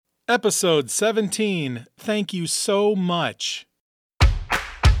Episode 17. Thank you so much.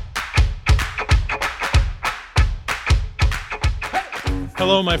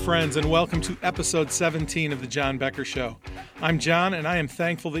 Hello, my friends, and welcome to episode 17 of The John Becker Show. I'm John, and I am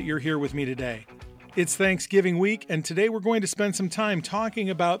thankful that you're here with me today. It's Thanksgiving week, and today we're going to spend some time talking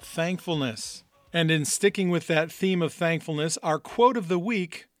about thankfulness. And in sticking with that theme of thankfulness, our quote of the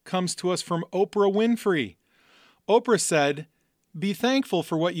week comes to us from Oprah Winfrey. Oprah said, "Be thankful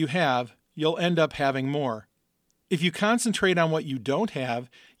for what you have, you'll end up having more. If you concentrate on what you don't have,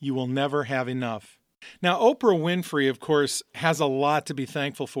 you will never have enough." Now, Oprah Winfrey, of course, has a lot to be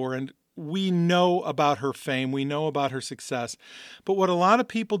thankful for, and we know about her fame, we know about her success. But what a lot of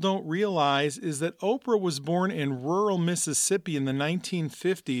people don't realize is that Oprah was born in rural Mississippi in the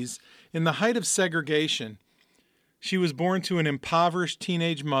 1950s in the height of segregation. She was born to an impoverished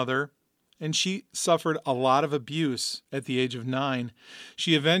teenage mother, and she suffered a lot of abuse at the age of 9.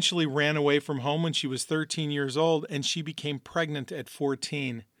 She eventually ran away from home when she was 13 years old, and she became pregnant at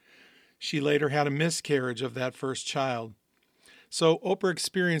 14. She later had a miscarriage of that first child. So Oprah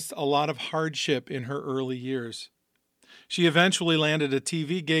experienced a lot of hardship in her early years. She eventually landed a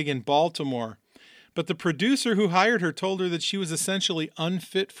TV gig in Baltimore, but the producer who hired her told her that she was essentially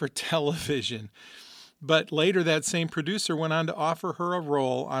unfit for television. But later that same producer went on to offer her a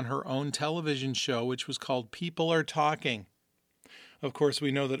role on her own television show, which was called People Are Talking. Of course,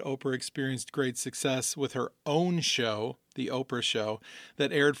 we know that Oprah experienced great success with her own show, The Oprah Show,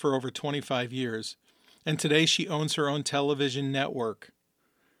 that aired for over 25 years. And today she owns her own television network.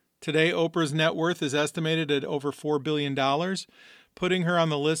 Today, Oprah's net worth is estimated at over $4 billion, putting her on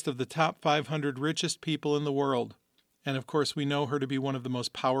the list of the top 500 richest people in the world. And of course, we know her to be one of the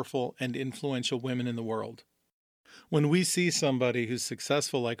most powerful and influential women in the world. When we see somebody who's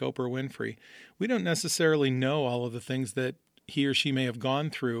successful like Oprah Winfrey, we don't necessarily know all of the things that he or she may have gone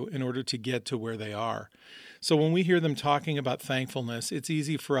through in order to get to where they are. So when we hear them talking about thankfulness, it's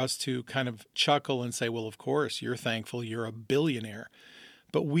easy for us to kind of chuckle and say, well, of course, you're thankful, you're a billionaire.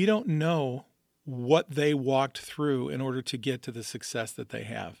 But we don't know what they walked through in order to get to the success that they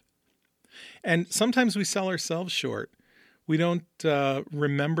have. And sometimes we sell ourselves short. We don't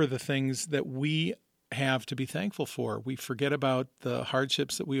remember the things that we have to be thankful for. We forget about the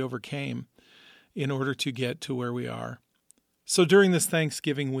hardships that we overcame in order to get to where we are. So during this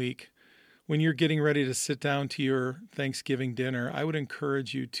Thanksgiving week, when you're getting ready to sit down to your Thanksgiving dinner, I would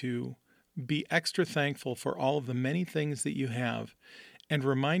encourage you to be extra thankful for all of the many things that you have and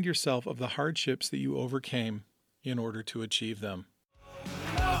remind yourself of the hardships that you overcame in order to achieve them.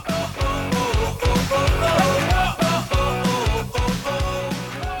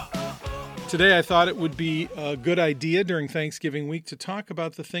 Today, I thought it would be a good idea during Thanksgiving week to talk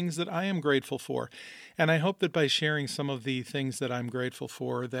about the things that I am grateful for. And I hope that by sharing some of the things that I'm grateful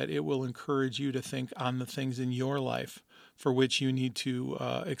for, that it will encourage you to think on the things in your life for which you need to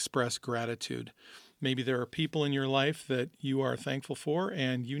express gratitude. Maybe there are people in your life that you are thankful for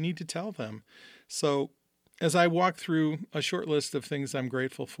and you need to tell them. So as I walk through a short list of things I'm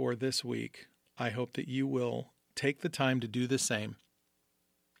grateful for this week, I hope that you will take the time to do the same.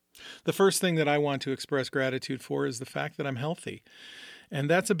 The first thing that I want to express gratitude for is the fact that I'm healthy. And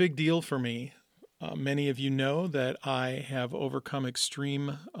that's a big deal for me. Many of you know that I have overcome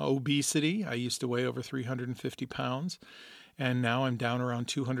extreme obesity. I used to weigh over 350 pounds, and now I'm down around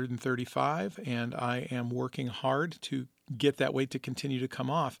 235, and I am working hard to get that weight to continue to come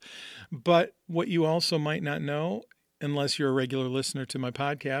off. But what you also might not know, unless you're a regular listener to my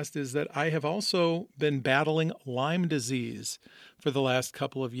podcast, is that I have also been battling Lyme disease for the last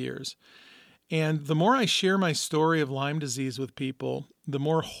couple of years. And the more I share my story of Lyme disease with people, the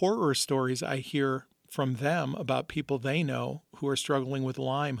more horror stories I hear from them about people they know who are struggling with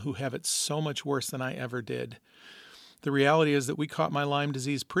Lyme, who have it so much worse than I ever did. The reality is that we caught my Lyme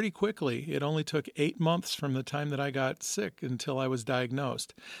disease pretty quickly. It only took 8 months from the time that I got sick until I was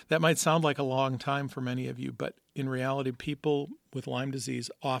diagnosed. That might sound like a long time for many of you, but in reality, people with Lyme disease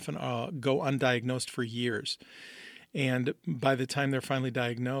often go undiagnosed for years. And by the time they're finally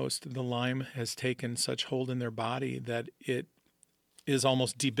diagnosed, the Lyme has taken such hold in their body that it is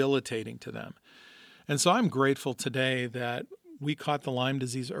almost debilitating to them. And so I'm grateful today that we caught the Lyme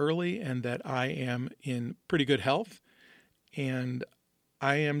disease early and that I am in pretty good health. And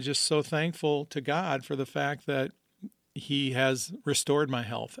I am just so thankful to God for the fact that He has restored my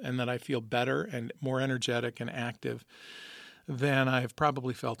health and that I feel better and more energetic and active than I've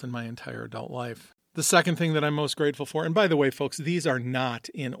probably felt in my entire adult life. The second thing that I'm most grateful for, and by the way, folks, these are not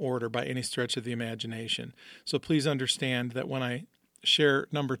in order by any stretch of the imagination. So please understand that when I share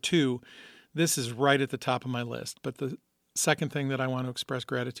number 2, this is right at the top of my list. But the second thing that I want to express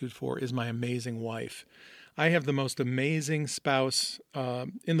gratitude for is my amazing wife. I have the most amazing spouse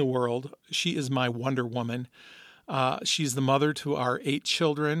in the world. She is my Wonder Woman. She's the mother to our 8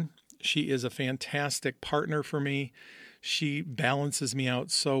 children. She is a fantastic partner for me. She balances me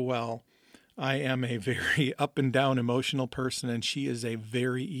out so well. I am a very up and down emotional person, and she is a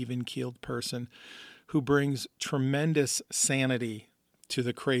very even-keeled person who brings tremendous sanity to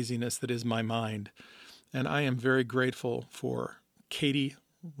the craziness that is my mind. And I am very grateful for Katie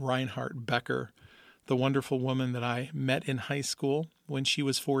Reinhardt Becker, the wonderful woman that I met in high school when she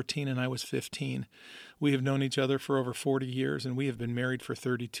was 14 and I was 15. We have known each other for over 40 years, and we have been married for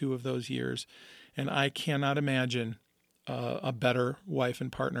 32 of those years. And I cannot imagine a better wife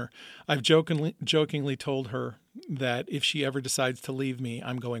and partner. I've jokingly told her that if she ever decides to leave me,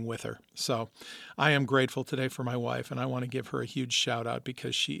 I'm going with her. So I am grateful today for my wife, and I want to give her a huge shout out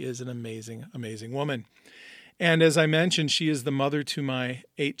because she is an amazing, amazing woman. And as I mentioned, she is the mother to my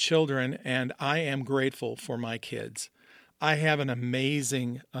 8 children, and I am grateful for my kids. I have an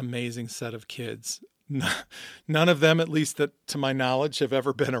amazing, amazing set of kids. None of them, at least to my knowledge, have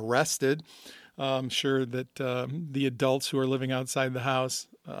ever been arrested. I'm sure that the adults who are living outside the house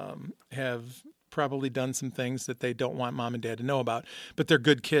have probably done some things that they don't want mom and dad to know about, but they're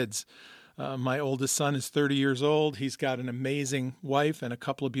good kids. My oldest son is 30 years old. He's got an amazing wife and a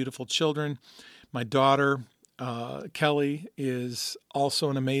couple of beautiful children. My daughter, Kelly, is also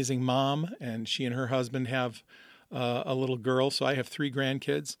an amazing mom, and she and her husband have a little girl, so I have 3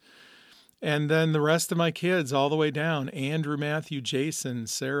 grandkids. And then the rest of my kids, all the way down, Andrew, Matthew, Jason,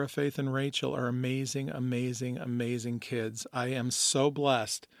 Sarah, Faith, and Rachel, are amazing, amazing, amazing kids. I am so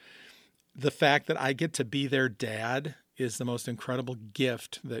blessed. The fact that I get to be their dad is the most incredible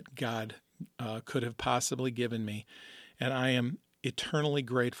gift that God could have possibly given me. And I am eternally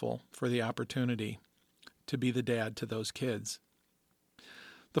grateful for the opportunity to be the dad to those kids.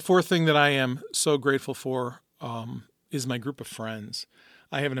 The fourth thing that I am so grateful for is my group of friends.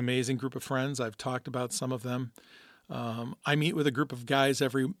 I have an amazing group of friends. I've talked about some of them. I meet with a group of guys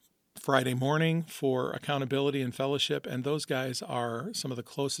every Friday morning for accountability and fellowship, and those guys are some of the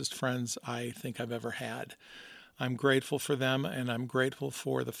closest friends I think I've ever had. I'm grateful for them, and I'm grateful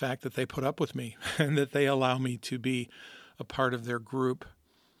for the fact that they put up with me and that they allow me to be a part of their group.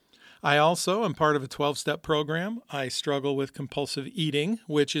 I also am part of a 12-step program. I struggle with compulsive eating,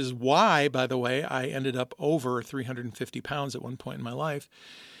 which is why, by the way, I ended up over 350 pounds at one point in my life.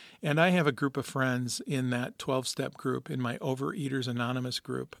 And I have a group of friends in that 12-step group, in my Overeaters Anonymous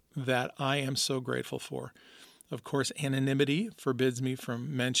group, that I am so grateful for. Of course, anonymity forbids me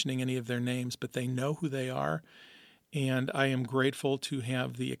from mentioning any of their names, but they know who they are. And I am grateful to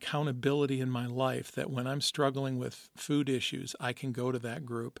have the accountability in my life that when I'm struggling with food issues, I can go to that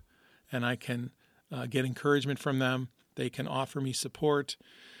group and I can get encouragement from them. They can offer me support.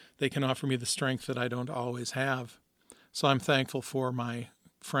 They can offer me the strength that I don't always have. So I'm thankful for my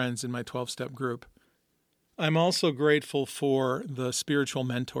friends in my 12-step group. I'm also grateful for the spiritual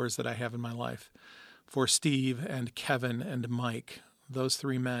mentors that I have in my life, for Steve and Kevin and Mike. Those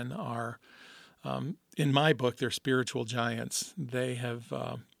 3 men are, in my book, they're spiritual giants. They have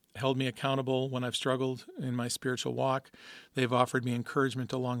held me accountable when I've struggled in my spiritual walk. They've offered me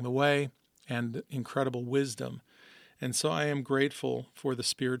encouragement along the way and incredible wisdom. And so I am grateful for the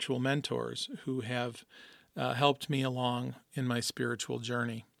spiritual mentors who have helped me along in my spiritual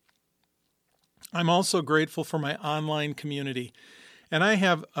journey. I'm also grateful for my online community. And I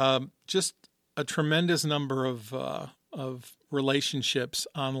have just a tremendous number of relationships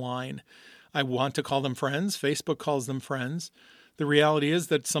online. I want to call them friends. Facebook calls them friends. The reality is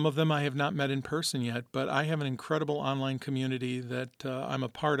that some of them I have not met in person yet, but I have an incredible online community that I'm a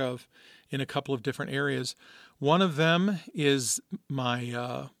part of in a couple of different areas. One of them is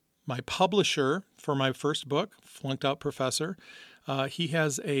my publisher for my first book, Flunked Out Professor. He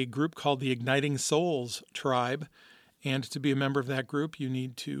has a group called the Igniting Souls Tribe, and to be a member of that group, you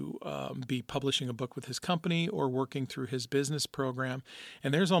need to be publishing a book with his company or working through his business program.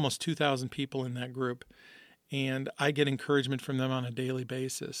 And there's almost 2,000 people in that group. And I get encouragement from them on a daily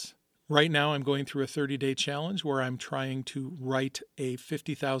basis. Right now, I'm going through a 30-day challenge where I'm trying to write a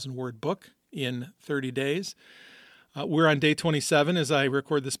 50,000-word book in 30 days. We're on day 27 as I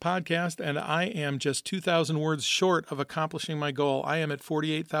record this podcast, and I am just 2,000 words short of accomplishing my goal. I am at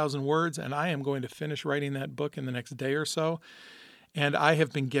 48,000 words, and I am going to finish writing that book in the next day or so. And I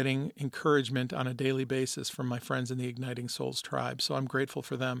have been getting encouragement on a daily basis from my friends in the Igniting Souls tribe, so I'm grateful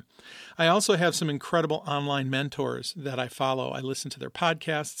for them. I also have some incredible online mentors that I follow. I listen to their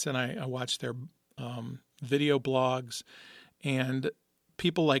podcasts and I watch their video blogs, and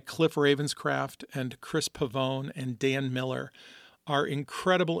people like Cliff Ravenscraft and Chris Pavone and Dan Miller are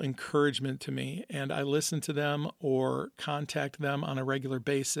incredible encouragement to me, and I listen to them or contact them on a regular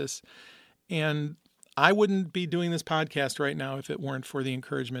basis. And I wouldn't be doing this podcast right now if it weren't for the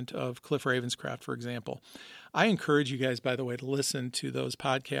encouragement of Cliff Ravenscraft, for example. I encourage you guys, by the way, to listen to those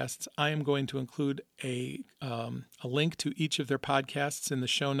podcasts. I am going to include a link to each of their podcasts in the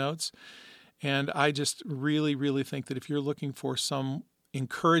show notes. And I just really, really think that if you're looking for some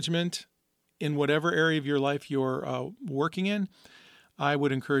encouragement in whatever area of your life you're working in, I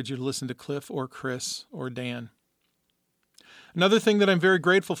would encourage you to listen to Cliff or Chris or Dan. Another thing that I'm very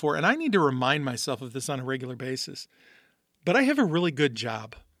grateful for, and I need to remind myself of this on a regular basis, but I have a really good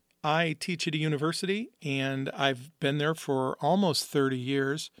job. I teach at a university, and I've been there for almost 30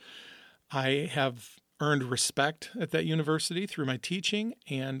 years. I have earned respect at that university through my teaching,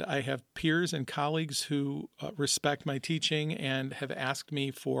 and I have peers and colleagues who respect my teaching and have asked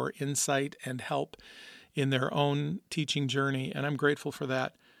me for insight and help in their own teaching journey, and I'm grateful for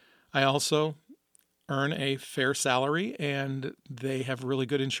that. I also earn a fair salary, and they have really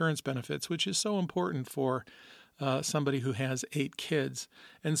good insurance benefits, which is so important for somebody who has 8 kids.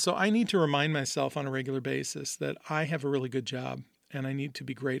 And so I need to remind myself on a regular basis that I have a really good job, and I need to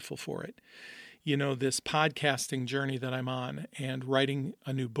be grateful for it. You know, this podcasting journey that I'm on and writing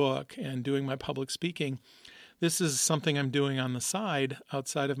a new book and doing my public speaking, this is something I'm doing on the side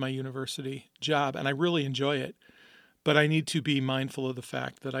outside of my university job, and I really enjoy it. But I need to be mindful of the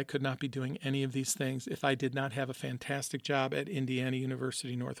fact that I could not be doing any of these things if I did not have a fantastic job at Indiana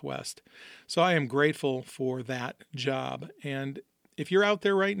University Northwest. So I am grateful for that job. And if you're out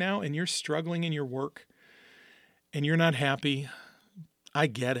there right now and you're struggling in your work and you're not happy, I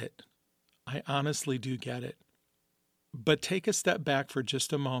get it. I honestly do get it. But take a step back for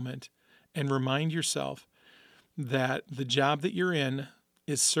just a moment and remind yourself that the job that you're in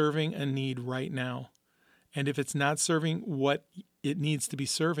is serving a need right now. And if it's not serving what it needs to be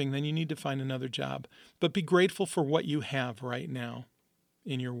serving, then you need to find another job. But be grateful for what you have right now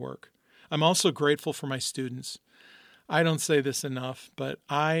in your work. I'm also grateful for my students. I don't say this enough, but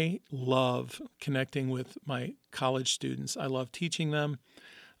I love connecting with my college students. I love teaching them.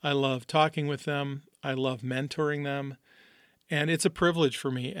 I love talking with them. I love mentoring them. And it's a privilege for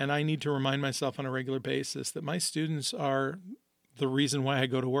me. And I need to remind myself on a regular basis that my students are the reason why I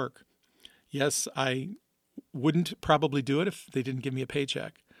go to work. Yes, I wouldn't probably do it if they didn't give me a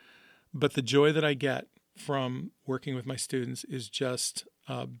paycheck. But the joy that I get from working with my students is just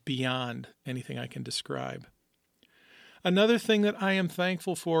beyond anything I can describe. Another thing that I am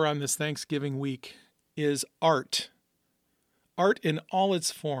thankful for on this Thanksgiving week is art. Art in all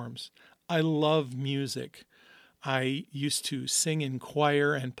its forms. I love music. I used to sing in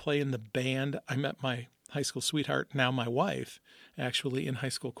choir and play in the band. I met my high school sweetheart, now my wife, actually in high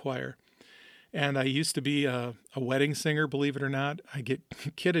school choir. And I used to be a wedding singer, believe it or not. I get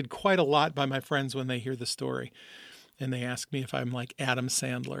kidded quite a lot by my friends when they hear the story. And they ask me if I'm like Adam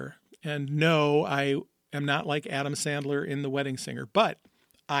Sandler. And no, I am not like Adam Sandler in The Wedding Singer. But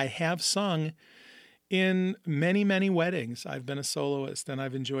I have sung in many, many weddings. I've been a soloist, and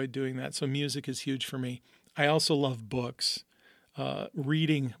I've enjoyed doing that. So music is huge for me. I also love books.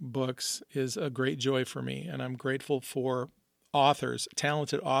 Reading books is a great joy for me. And I'm grateful for authors,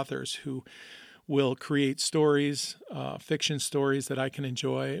 talented authors who will create stories, fiction stories that I can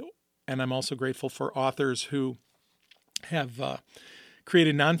enjoy. And I'm also grateful for authors who have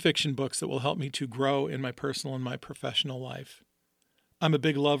created nonfiction books that will help me to grow in my personal and my professional life. I'm a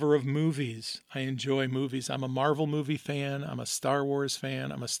big lover of movies. I enjoy movies. I'm a Marvel movie fan. I'm a Star Wars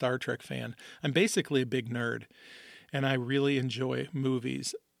fan. I'm a Star Trek fan. I'm basically a big nerd, and I really enjoy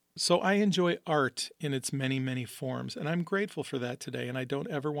movies. So I enjoy art in its many, many forms, and I'm grateful for that today, and I don't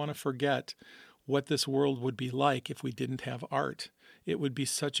ever want to forget what this world would be like if we didn't have art. It would be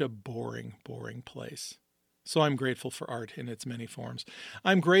such a boring, boring place. So I'm grateful for art in its many forms.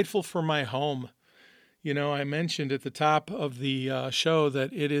 I'm grateful for my home. You know, I mentioned at the top of the show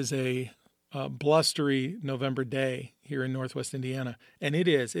that it is a blustery November day here in Northwest Indiana, and it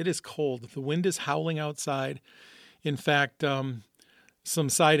is. It is cold. The wind is howling outside. In fact, some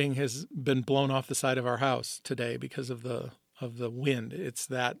siding has been blown off the side of our house today because of the wind. It's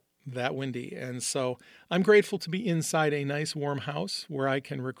that windy. And so I'm grateful to be inside a nice warm house where I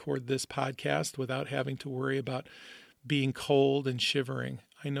can record this podcast without having to worry about being cold and shivering.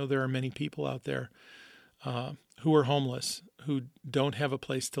 I know there are many people out there who are homeless, who don't have a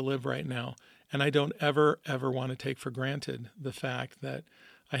place to live right now. And I don't ever want to take for granted the fact that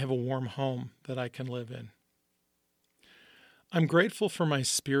I have a warm home that I can live in. I'm grateful for my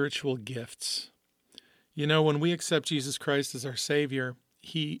spiritual gifts. You know, when we accept Jesus Christ as our Savior,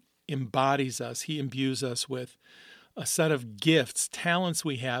 He embodies us. He imbues us with a set of gifts, talents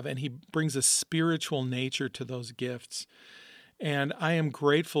we have, and he brings a spiritual nature to those gifts. And I am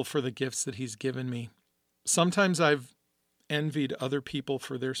grateful for the gifts that he's given me. Sometimes I've envied other people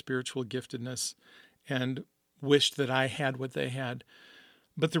for their spiritual giftedness and wished that I had what they had.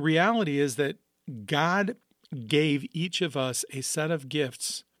 But the reality is that God gave each of us a set of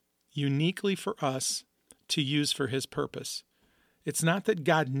gifts uniquely for us to use for his purpose. It's not that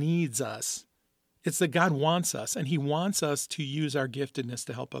God needs us. It's that God wants us, and he wants us to use our giftedness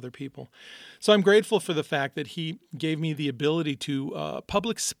to help other people. So I'm grateful for the fact that he gave me the ability to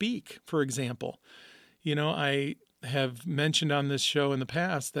public speak, for example. You know, I have mentioned on this show in the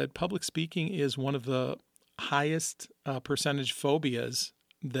past that public speaking is one of the highest percentage phobias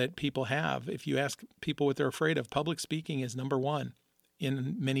that people have. If you ask people what they're afraid of, public speaking is number one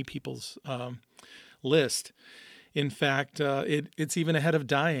in many people's list. In fact, it's even ahead of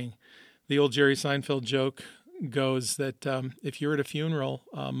dying. The old Jerry Seinfeld joke goes that if you're at a funeral,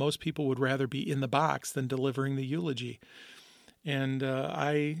 most people would rather be in the box than delivering the eulogy. And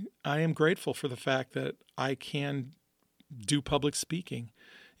I am grateful for the fact that I can do public speaking.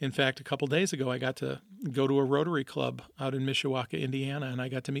 In fact, a couple days ago, I got to go to a Rotary Club out in Mishawaka, Indiana, and I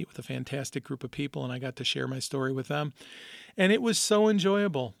got to meet with a fantastic group of people, and I got to share my story with them. And it was so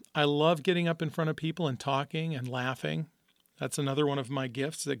enjoyable. I love getting up in front of people and talking and laughing. That's another one of my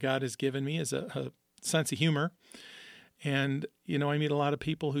gifts that God has given me, is a sense of humor. And, you know, I meet a lot of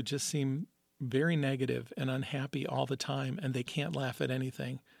people who just seem very negative and unhappy all the time, and they can't laugh at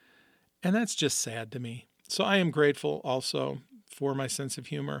anything. And that's just sad to me. So I am grateful also for my sense of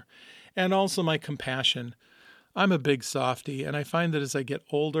humor and also my compassion. I'm a big softy, and I find that as I get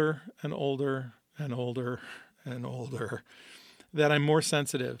older and older and older and older, that I'm more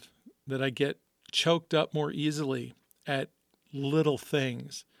sensitive, that I get choked up more easily at little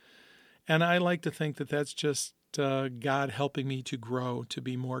things. And I like to think that that's just God helping me to grow, to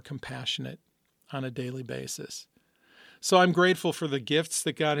be more compassionate on a daily basis. So I'm grateful for the gifts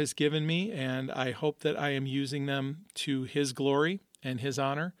that God has given me, and I hope that I am using them to his glory and his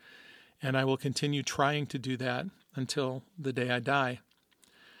honor, and I will continue trying to do that until the day I die.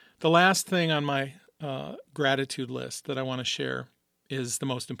 The last thing on my gratitude list that I want to share is the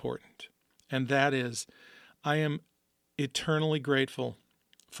most important, and that is I am eternally grateful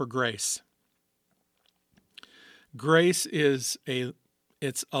for grace. Grace is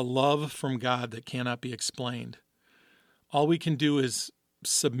it's a love from God that cannot be explained. All we can do is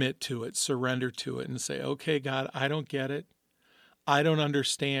submit to it, surrender to it, and say, okay, God, I don't get it. I don't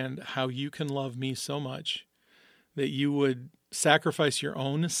understand how you can love me so much that you would sacrifice your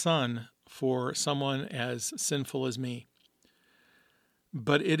own son for someone as sinful as me.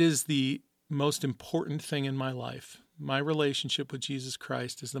 But it is the most important thing in my life. My relationship with Jesus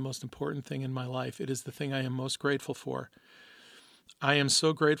Christ is the most important thing in my life. It is the thing I am most grateful for. I am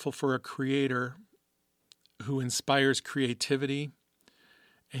so grateful for a creator who inspires creativity,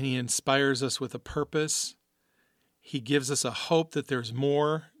 and he inspires us with a purpose. He gives us a hope that there's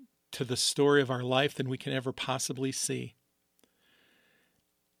more to the story of our life than we can ever possibly see.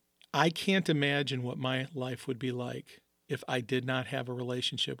 I can't imagine what my life would be like if I did not have a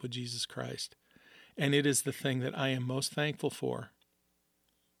relationship with Jesus Christ. And it is the thing that I am most thankful for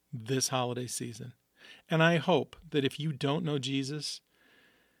this holiday season. And I hope that if you don't know Jesus,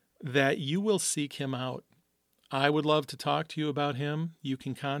 that you will seek him out. I would love to talk to you about him. You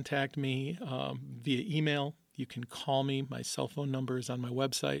can contact me via email. You can call me. My cell phone number is on my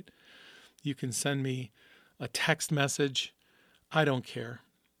website. You can send me a text message. I don't care.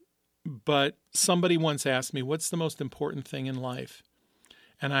 But somebody once asked me, what's the most important thing in life?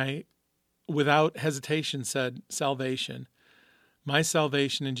 And I, without hesitation, said salvation. My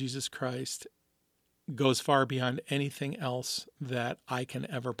salvation in Jesus Christ goes far beyond anything else that I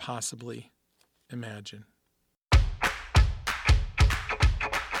can ever possibly imagine.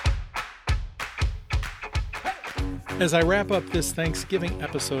 As I wrap up this Thanksgiving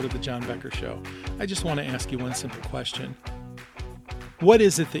episode of the John Becker Show, I just want to ask you one simple question. What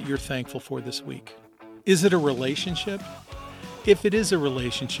is it that you're thankful for this week? Is it a relationship? If it is a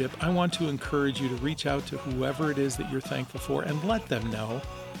relationship, I want to encourage you to reach out to whoever it is that you're thankful for and let them know.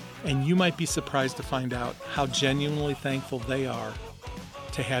 And you might be surprised to find out how genuinely thankful they are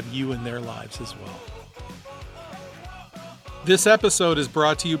to have you in their lives as well. This episode is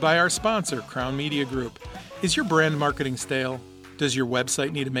brought to you by our sponsor, Crown Media Group. Is your brand marketing stale? Does your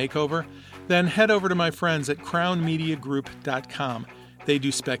website need a makeover? Then head over to my friends at crownmediagroup.com. They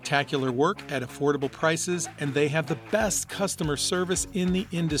do spectacular work at affordable prices, and they have the best customer service in the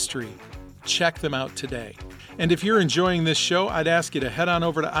industry. Check them out today. And if you're enjoying this show, I'd ask you to head on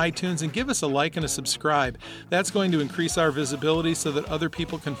over to iTunes and give us a like and a subscribe. That's going to increase our visibility so that other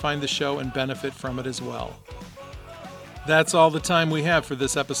people can find the show and benefit from it as well. That's all the time we have for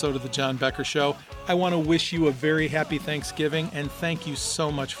this episode of The John Becker Show. I want to wish you a very happy Thanksgiving and thank you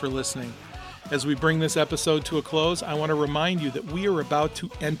so much for listening. As we bring this episode to a close, I want to remind you that we are about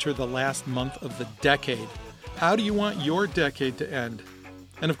to enter the last month of the decade. How do you want your decade to end?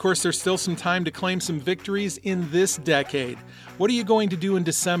 And of course, there's still some time to claim some victories in this decade. What are you going to do in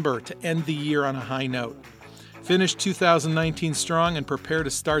December to end the year on a high note? Finish 2019 strong and prepare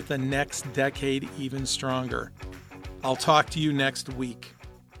to start the next decade even stronger. I'll talk to you next week.